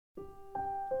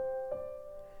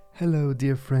Hello,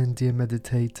 dear friend, dear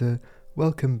meditator.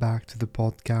 Welcome back to the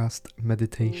podcast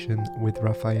Meditation with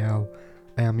Raphael.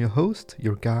 I am your host,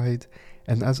 your guide,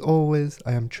 and as always,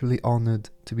 I am truly honored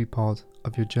to be part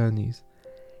of your journeys.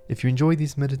 If you enjoy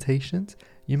these meditations,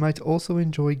 you might also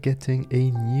enjoy getting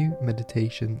a new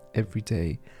meditation every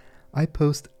day. I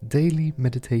post daily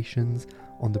meditations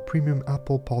on the Premium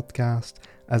Apple Podcast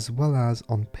as well as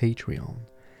on Patreon.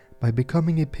 By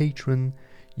becoming a patron,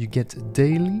 you get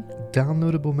daily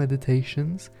downloadable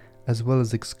meditations as well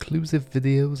as exclusive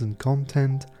videos and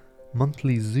content,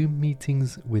 monthly Zoom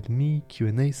meetings with me,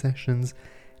 Q&A sessions,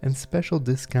 and special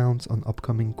discounts on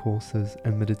upcoming courses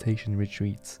and meditation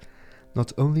retreats.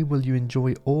 Not only will you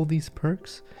enjoy all these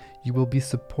perks, you will be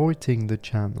supporting the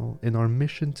channel in our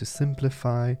mission to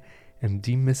simplify and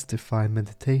demystify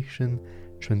meditation,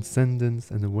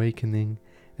 transcendence and awakening,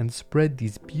 and spread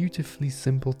these beautifully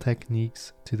simple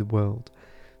techniques to the world.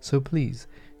 So please,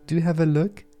 do have a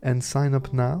look and sign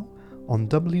up now on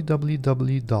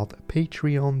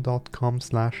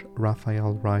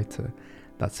www.patreon.com/RaphaelWriter.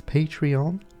 That's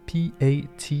Patreon,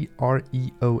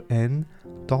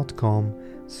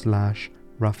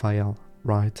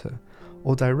 patreon.com/RaphaelWriter.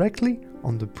 Or directly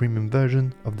on the premium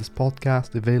version of this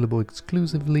podcast available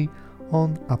exclusively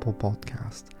on Apple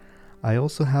Podcast. I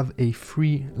also have a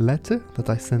free letter that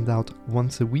I send out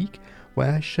once a week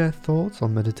where I share thoughts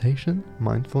on meditation,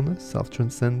 mindfulness,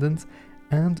 self-transcendence,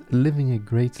 and living a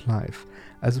great life,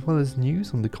 as well as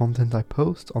news on the content I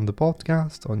post on the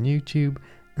podcast, on YouTube,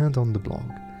 and on the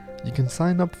blog. You can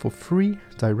sign up for free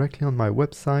directly on my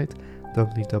website,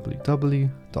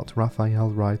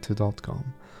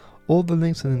 www.raphaelwriter.com. All the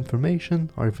links and information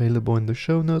are available in the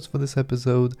show notes for this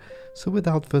episode, so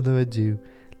without further ado,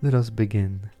 let us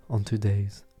begin on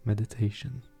today's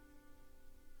meditation.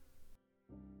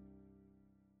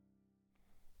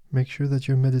 Make sure that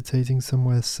you're meditating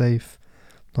somewhere safe,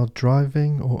 not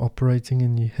driving or operating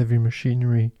any heavy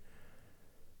machinery.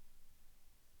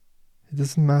 It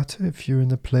doesn't matter if you're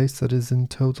in a place that is in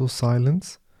total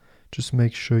silence, just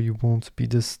make sure you won't be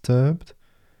disturbed.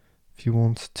 If you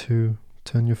want to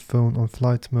turn your phone on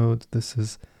flight mode, this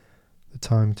is the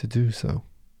time to do so.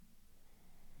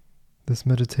 This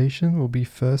meditation will be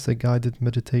first a guided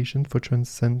meditation for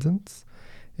transcendence,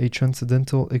 a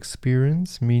transcendental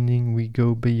experience, meaning we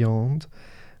go beyond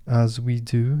as we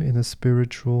do in a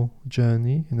spiritual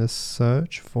journey, in a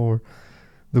search for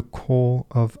the core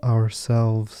of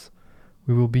ourselves.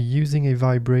 We will be using a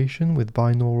vibration with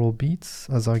binaural beats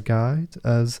as our guide,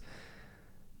 as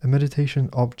a meditation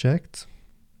object,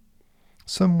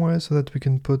 somewhere so that we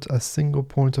can put a single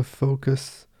point of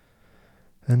focus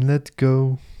and let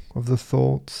go of the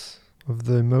thoughts, of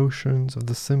the emotions, of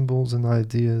the symbols and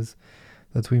ideas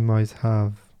that we might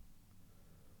have,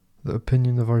 the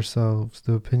opinion of ourselves,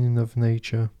 the opinion of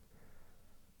nature.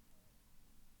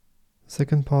 The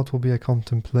second part will be a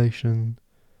contemplation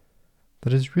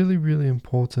that is really, really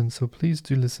important, so please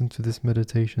do listen to this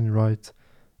meditation right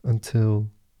until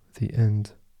the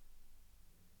end.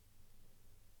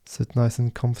 Sit nice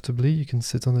and comfortably. You can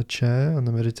sit on a chair, on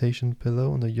a meditation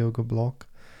pillow, on a yoga block.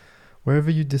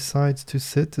 Wherever you decide to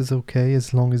sit is okay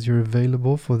as long as you're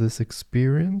available for this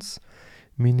experience,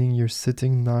 meaning you're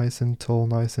sitting nice and tall,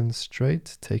 nice and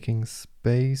straight, taking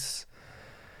space.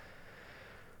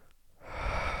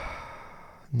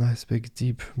 Nice big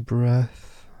deep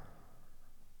breath.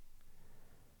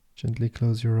 Gently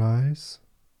close your eyes.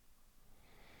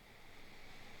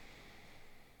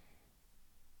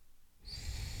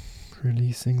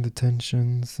 Releasing the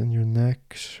tensions in your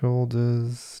neck,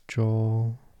 shoulders,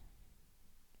 jaw.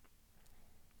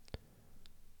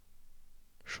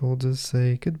 Shoulders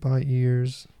say goodbye,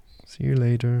 ears, see you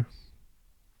later.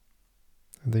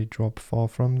 And they drop far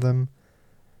from them.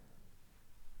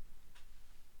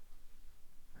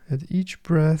 At each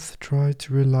breath, try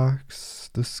to relax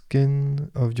the skin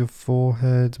of your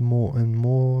forehead more and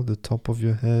more, the top of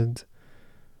your head.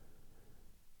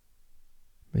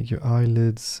 Make your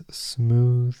eyelids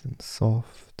smooth and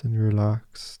soft and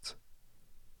relaxed.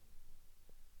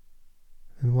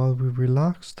 And while we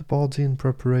relax the body in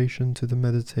preparation to the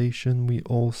meditation, we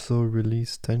also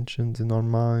release tensions in our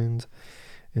mind,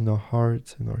 in our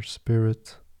heart, in our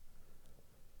spirit.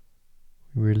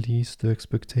 We release the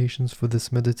expectations for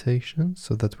this meditation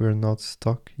so that we're not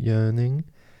stuck yearning,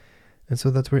 and so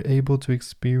that we're able to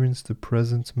experience the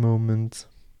present moment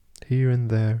here and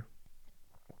there.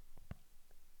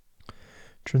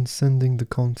 Transcending the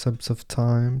concepts of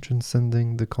time,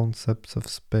 transcending the concepts of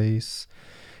space,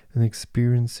 and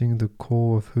experiencing the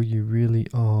core of who you really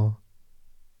are.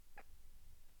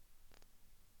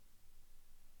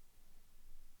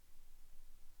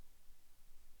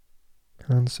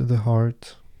 Hands to the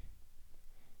heart,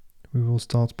 We will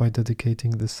start by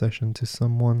dedicating this session to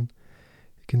someone.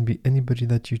 It can be anybody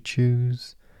that you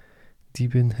choose.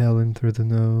 Deep inhale in through the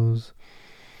nose.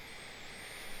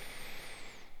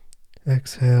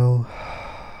 Exhale.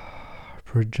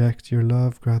 Project your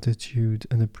love, gratitude,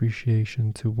 and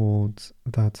appreciation towards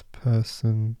that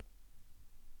person.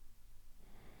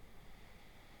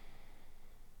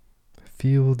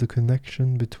 Feel the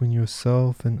connection between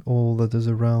yourself and all that is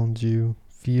around you.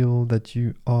 Feel that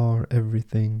you are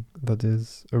everything that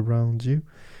is around you.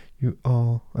 You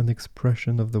are an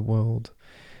expression of the world,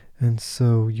 and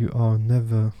so you are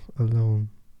never alone.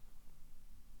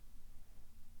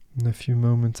 In a few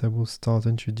moments, I will start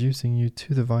introducing you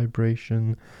to the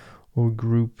vibration or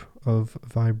group of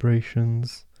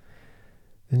vibrations,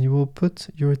 and you will put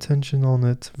your attention on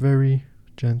it very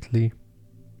gently,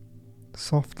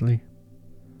 softly,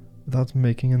 without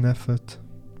making an effort.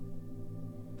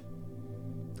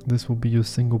 This will be your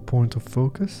single point of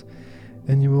focus,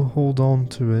 and you will hold on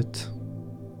to it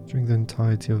during the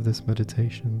entirety of this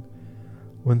meditation.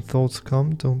 When thoughts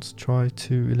come, don't try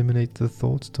to eliminate the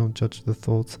thoughts, don't judge the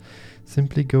thoughts.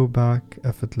 Simply go back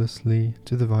effortlessly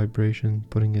to the vibration,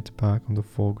 putting it back on the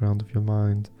foreground of your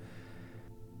mind.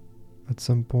 At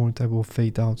some point I will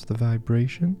fade out the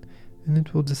vibration and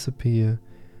it will disappear.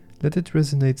 Let it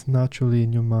resonate naturally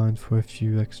in your mind for a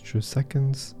few extra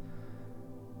seconds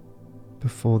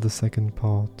before the second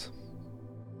part.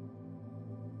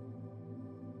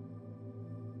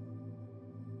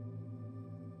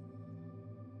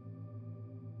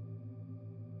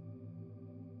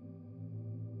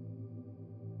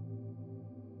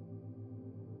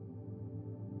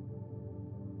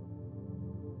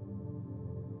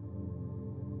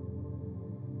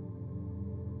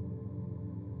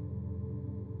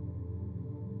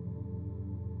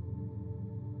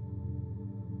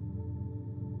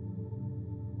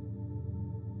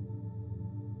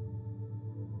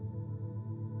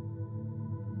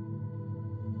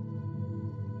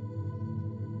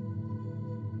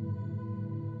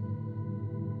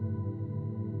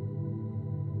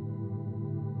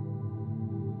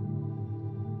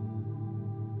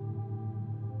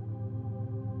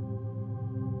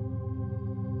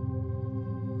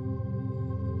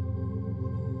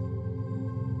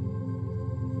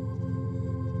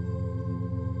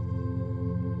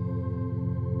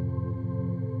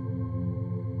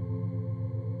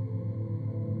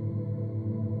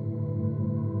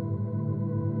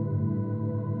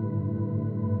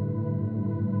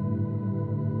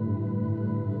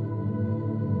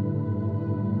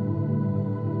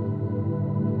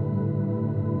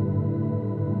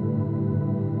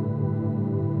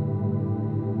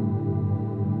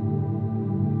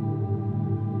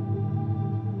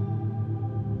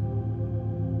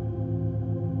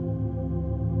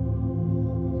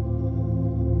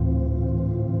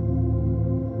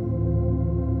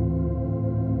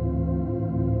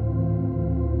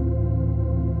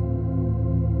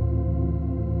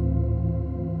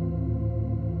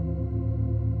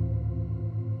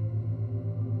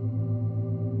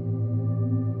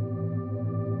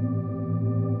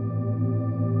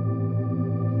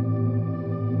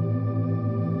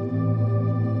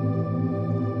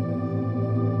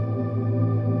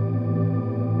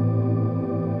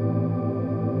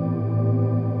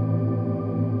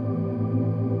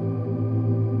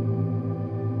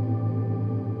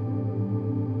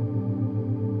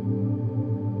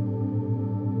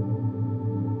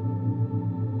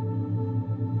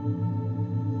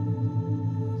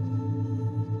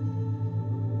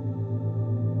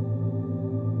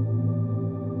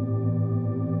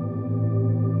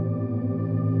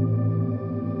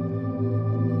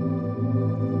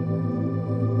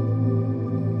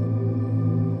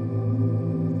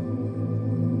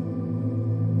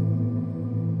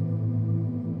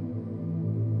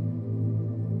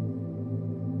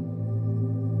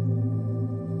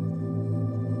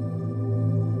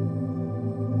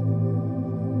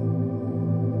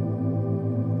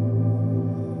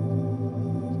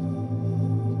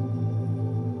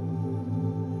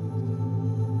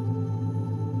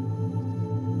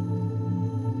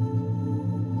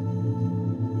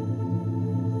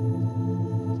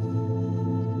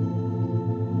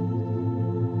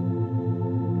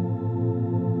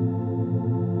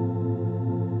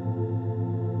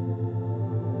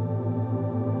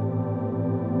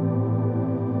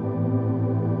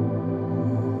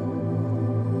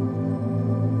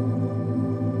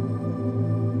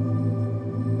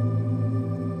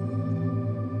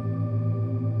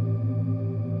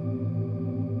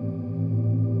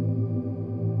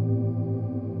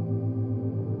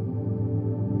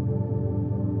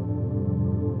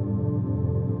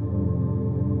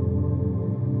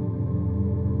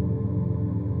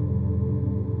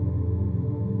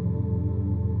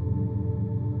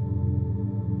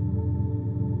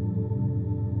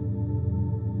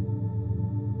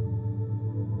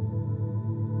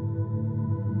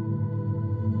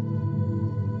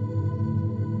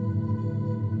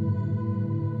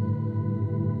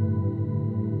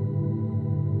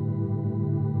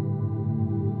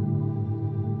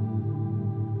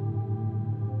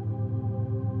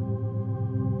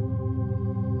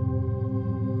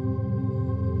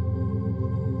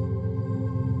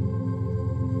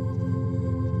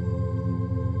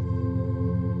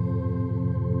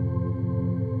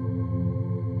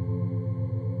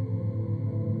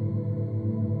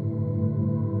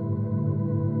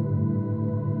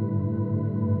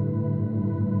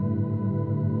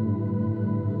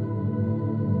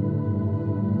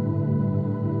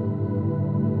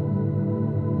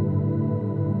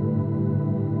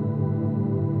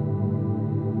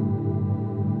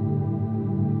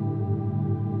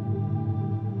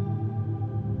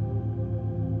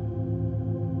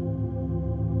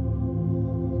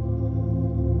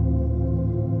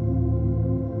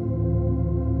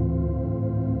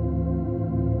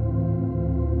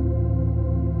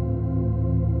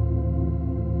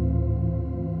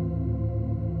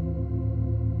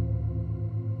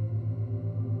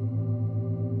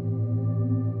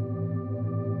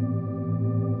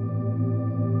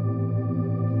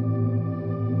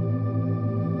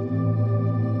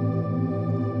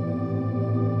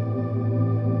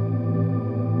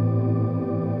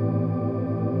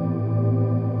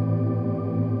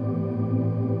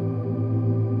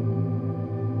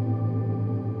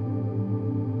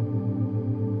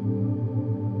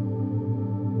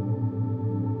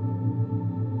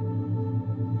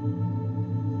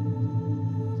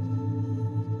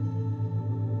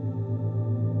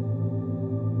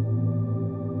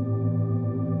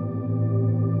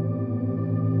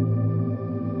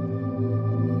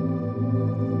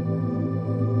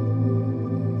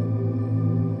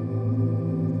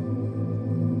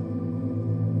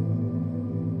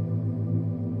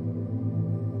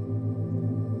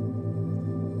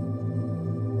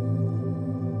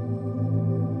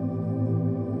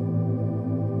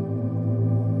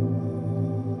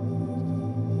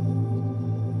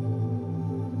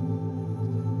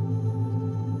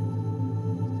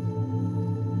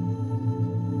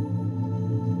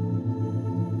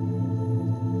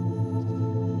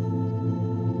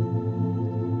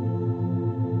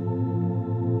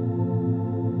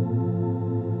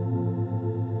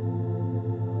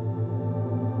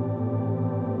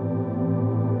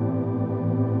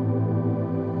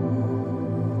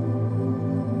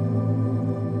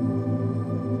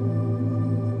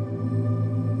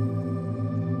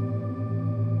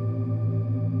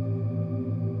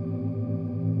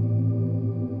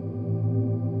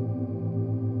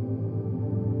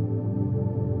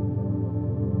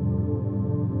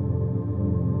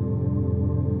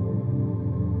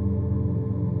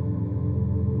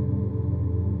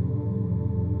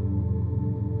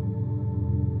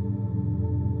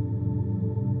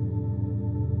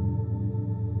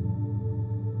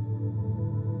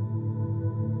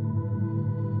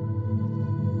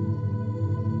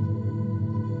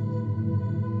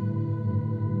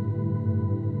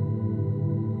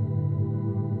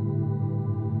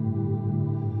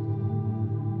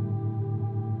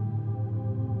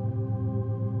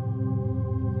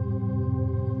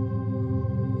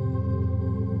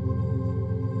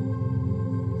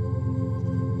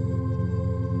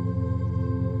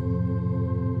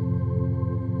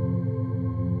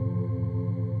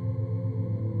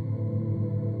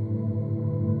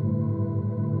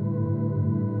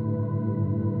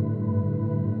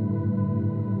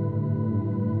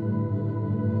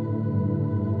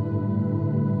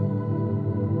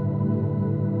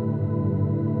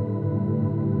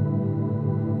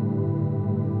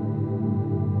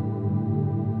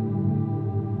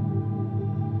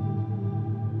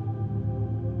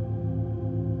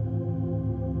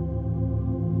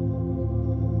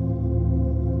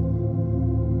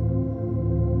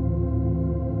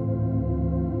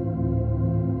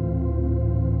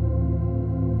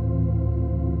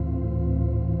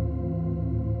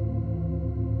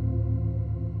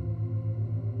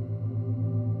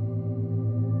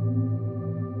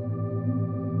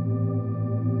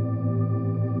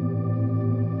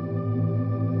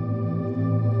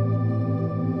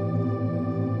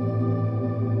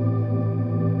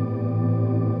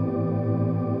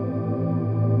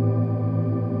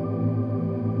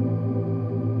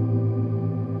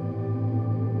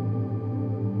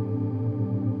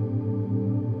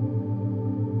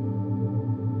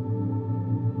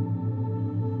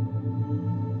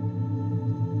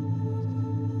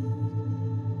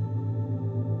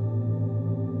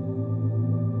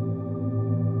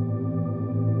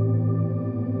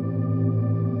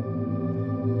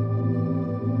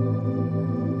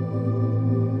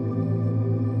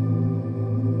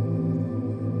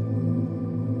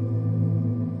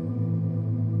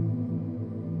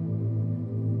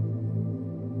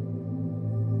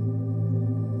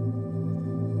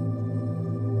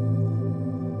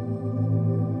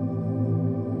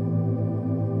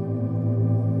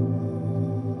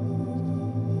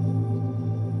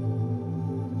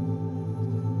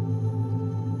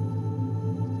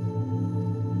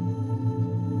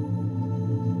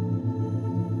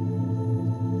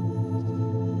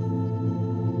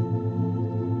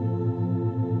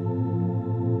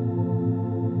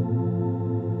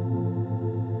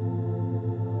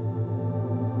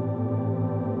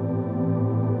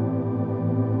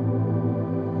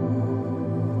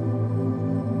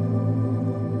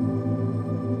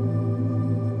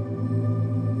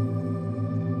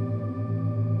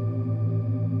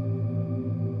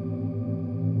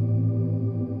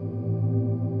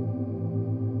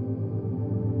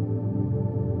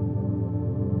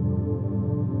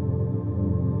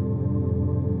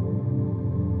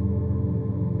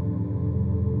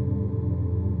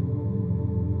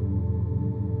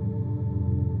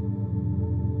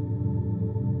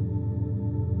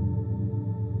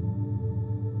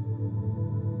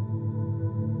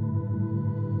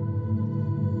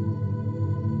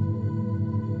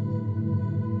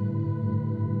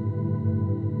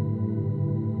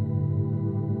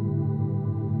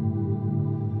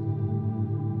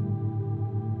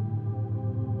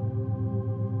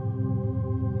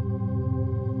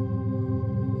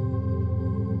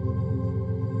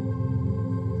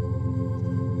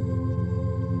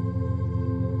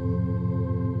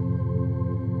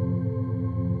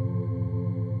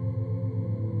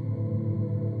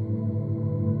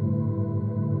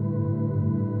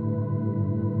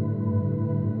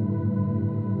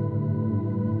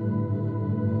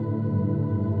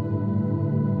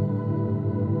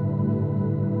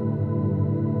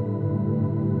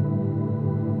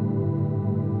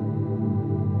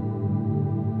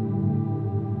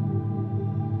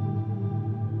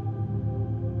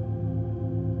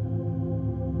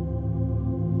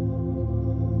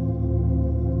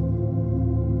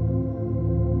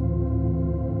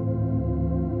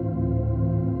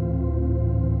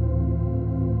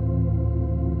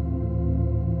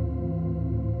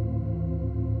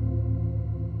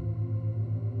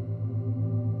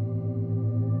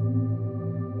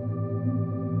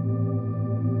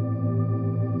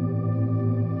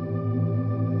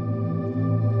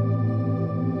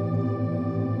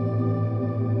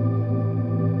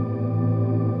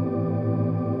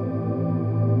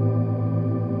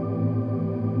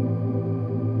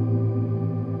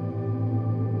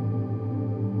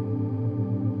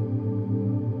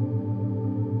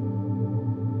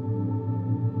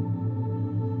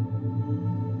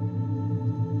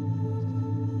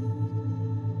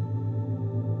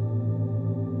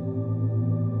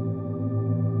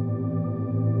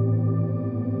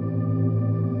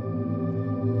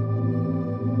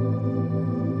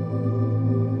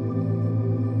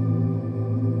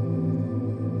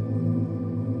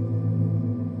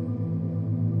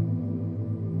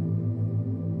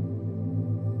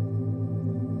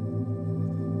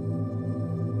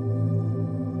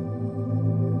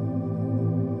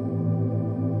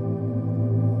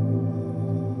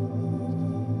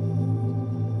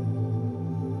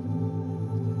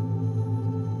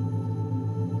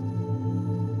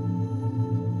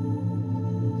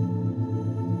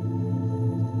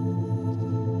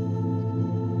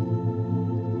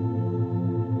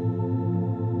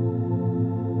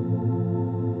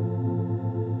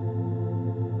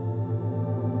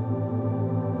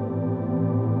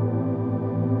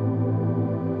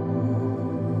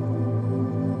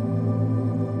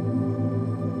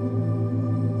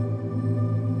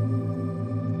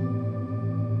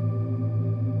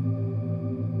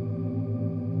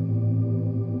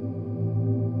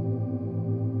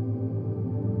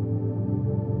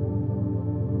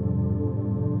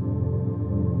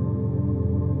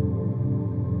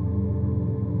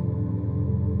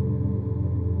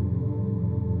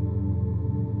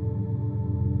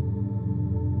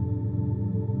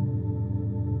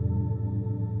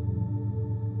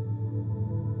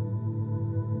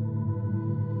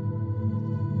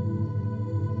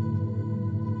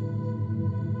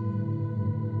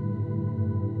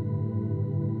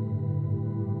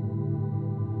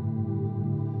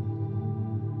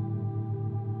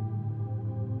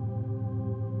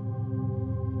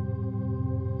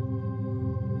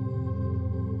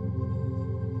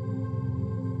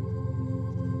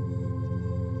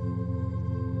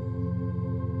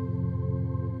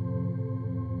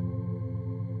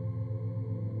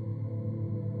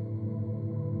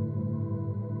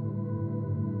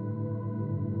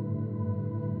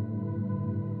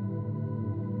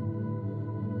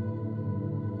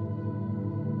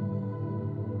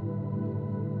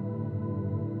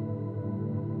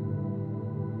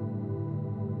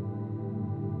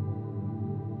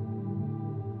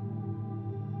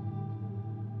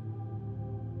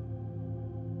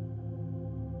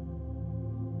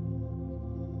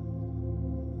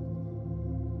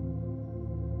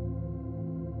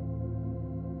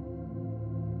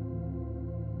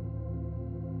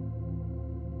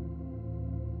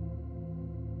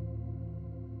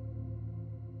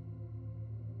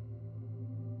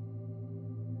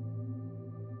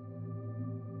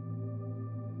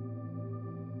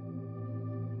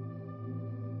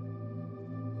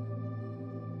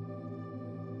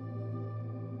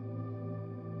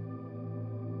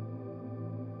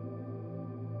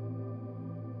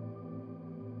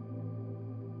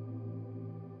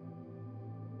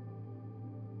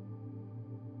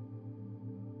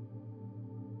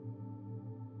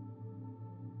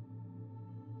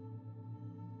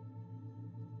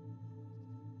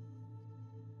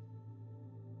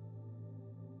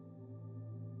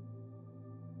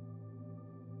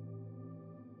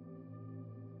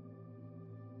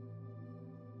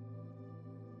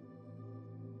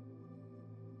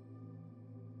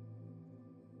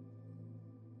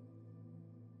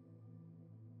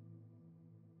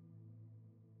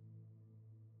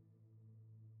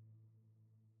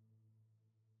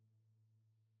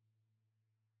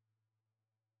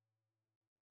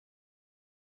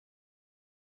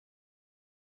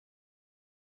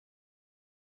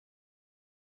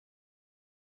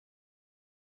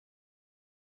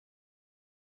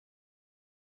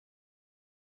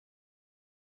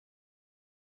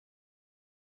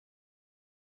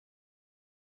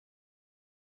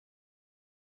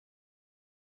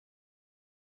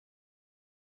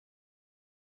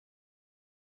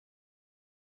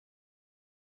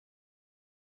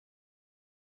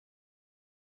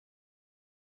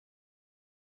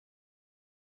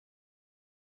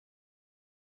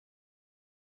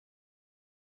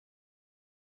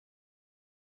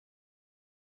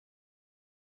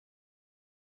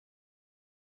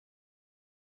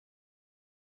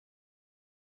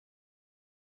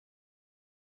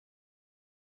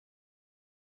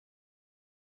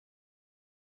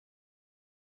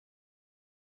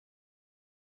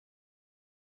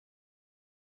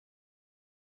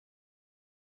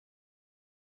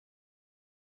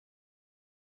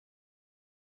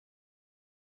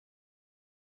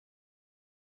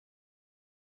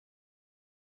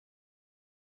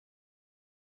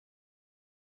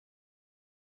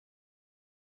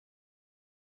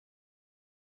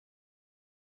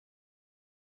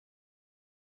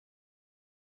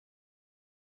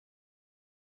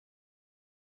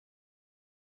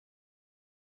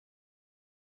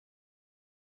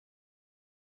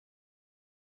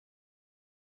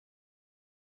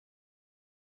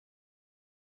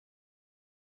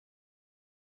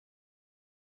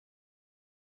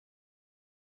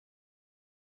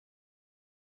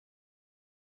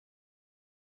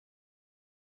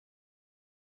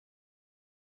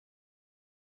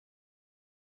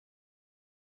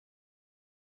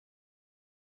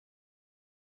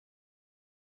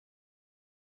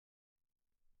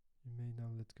 may now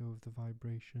let go of the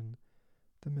vibration.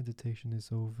 The meditation is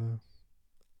over.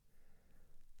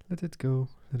 Let it go,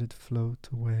 let it float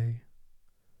away.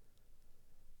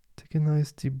 Take a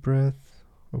nice deep breath,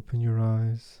 open your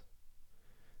eyes,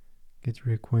 get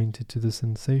reacquainted to the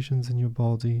sensations in your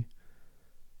body.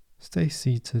 Stay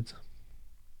seated.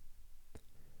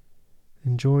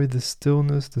 Enjoy the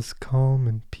stillness, this calm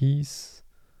and peace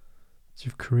that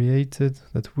you've created,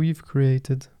 that we've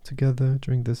created together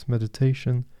during this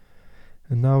meditation.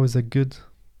 And now is a good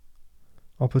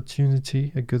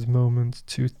opportunity, a good moment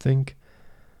to think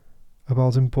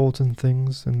about important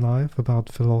things in life,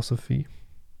 about philosophy,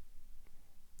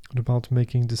 and about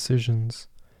making decisions.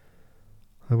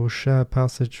 I will share a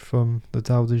passage from the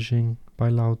Tao Te Ching by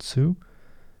Lao Tzu.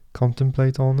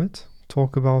 Contemplate on it,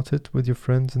 talk about it with your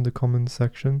friends in the comments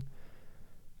section,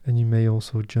 and you may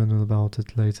also journal about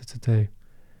it later today.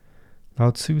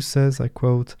 Lao Tzu says, I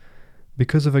quote,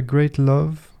 "Because of a great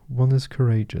love, one is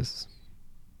courageous."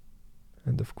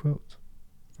 End of quote.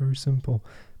 Very simple.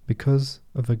 Because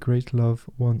of a great love,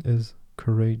 one is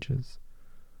courageous.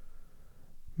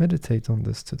 Meditate on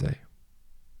this today.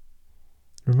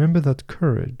 Remember that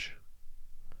courage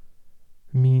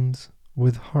means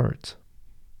with heart.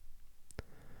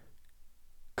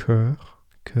 Cœur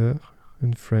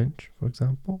in French, for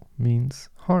example, means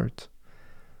heart.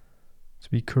 To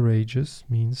be courageous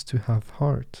means to have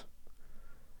heart.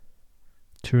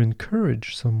 To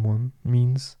encourage someone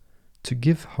means to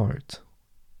give heart,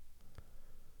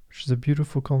 which is a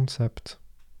beautiful concept.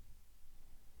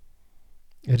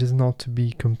 It is not to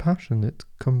be compassionate,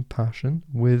 compassion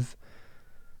with,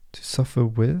 to suffer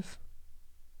with,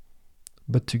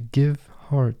 but to give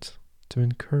heart, to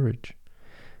encourage.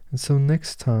 And so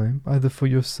next time, either for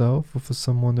yourself or for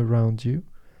someone around you,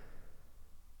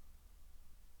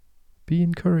 be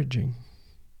encouraging.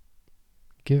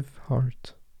 Give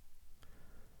heart.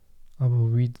 I will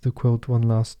read the quote one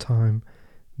last time.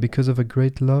 Because of a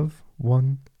great love,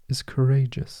 one is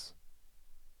courageous.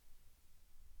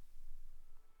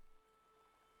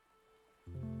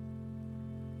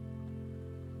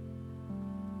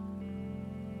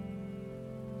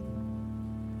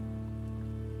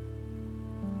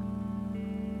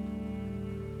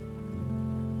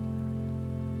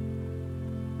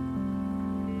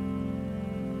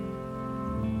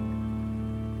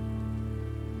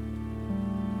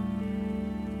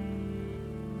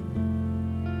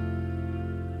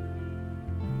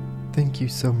 Thank you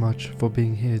so much for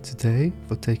being here today,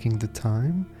 for taking the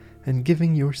time and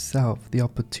giving yourself the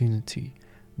opportunity,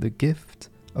 the gift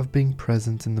of being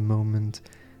present in the moment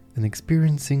and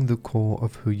experiencing the core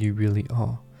of who you really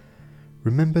are.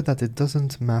 Remember that it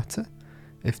doesn't matter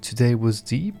if today was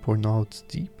deep or not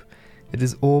deep, it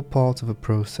is all part of a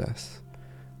process.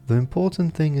 The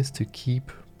important thing is to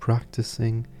keep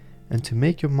practicing and to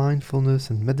make your mindfulness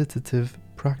and meditative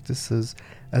practices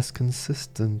as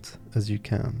consistent as you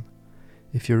can.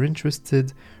 If you're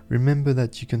interested, remember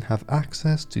that you can have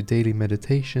access to daily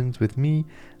meditations with me,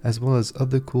 as well as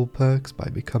other cool perks by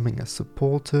becoming a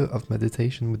supporter of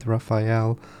Meditation with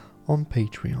Raphael on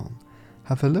Patreon.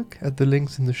 Have a look at the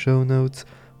links in the show notes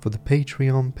for the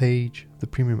Patreon page, the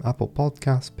Premium Apple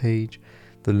Podcast page,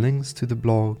 the links to the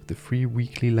blog, the free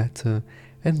weekly letter,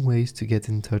 and ways to get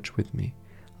in touch with me.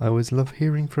 I always love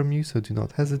hearing from you, so do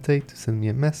not hesitate to send me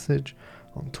a message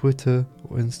on Twitter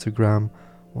or Instagram,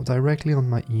 or directly on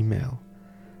my email.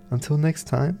 Until next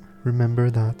time, remember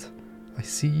that I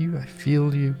see you, I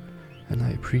feel you, and I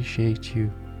appreciate you.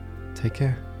 Take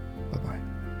care. Bye-bye.